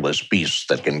tireless beasts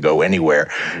that can go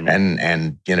anywhere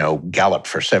and gallop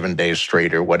for 7 days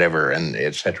straight or whatever, and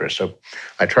et cetera. So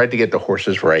I tried to get the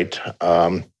horses right.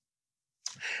 But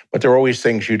there are always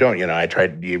things you don't. I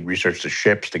tried to research the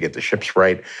ships to get the ships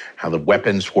right, how the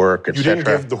weapons work, et cetera. You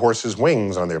didn't give the horses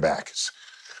wings on their backs.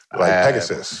 Like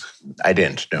Pegasus. I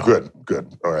didn't, no.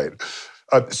 Good. All right.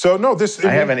 I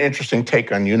have an interesting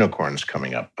take on unicorns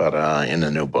coming up, but in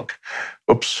the new book.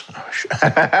 Oops.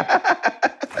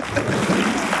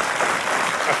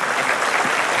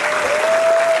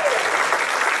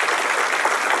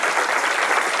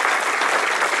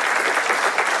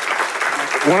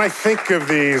 When I think of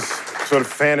these sort of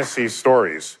fantasy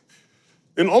stories,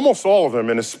 in almost all of them,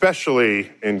 and especially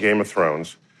in Game of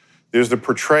Thrones, there's the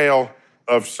portrayal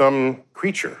of some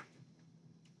creature.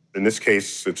 In this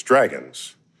case, it's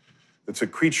dragons. It's a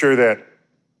creature that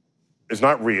is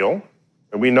not real,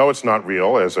 and we know it's not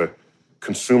real as a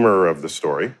consumer of the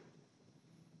story.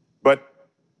 But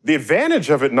the advantage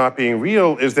of it not being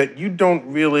real is that you don't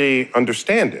really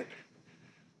understand it.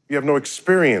 You have no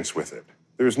experience with it.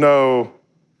 There's no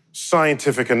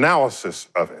scientific analysis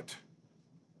of it.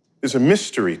 There's a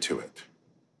mystery to it.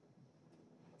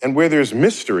 And where there's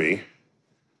mystery,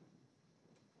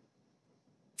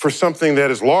 for something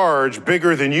that is large,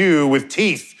 bigger than you, with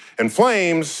teeth and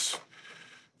flames,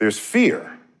 there's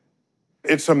fear.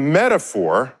 It's a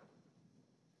metaphor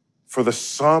for the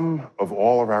sum of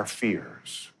all of our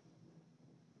fears,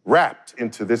 wrapped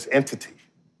into this entity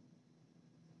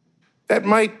that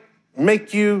might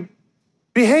make you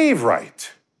behave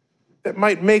right, that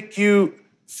might make you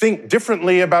think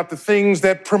differently about the things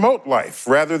that promote life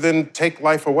rather than take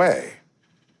life away.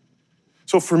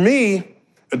 So for me,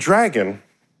 a dragon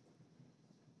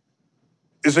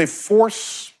is a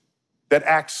force that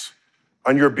acts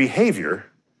on your behavior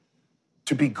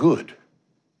to be good.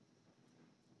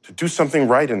 to do something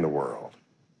right in the world.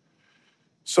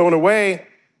 So in a way,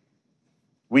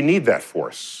 we need that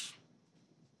force.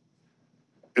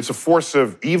 It's a force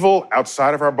of evil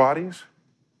outside of our bodies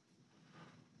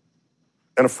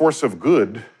and a force of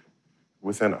good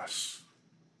within us.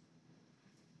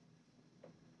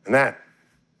 And that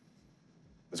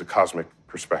is a cosmic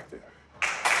perspective.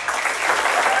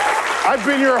 I've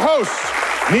been your host,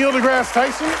 Neil deGrasse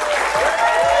Tyson.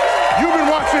 You've been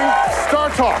watching Star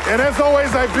Talk, and as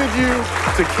always, I bid you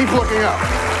to keep looking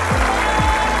up.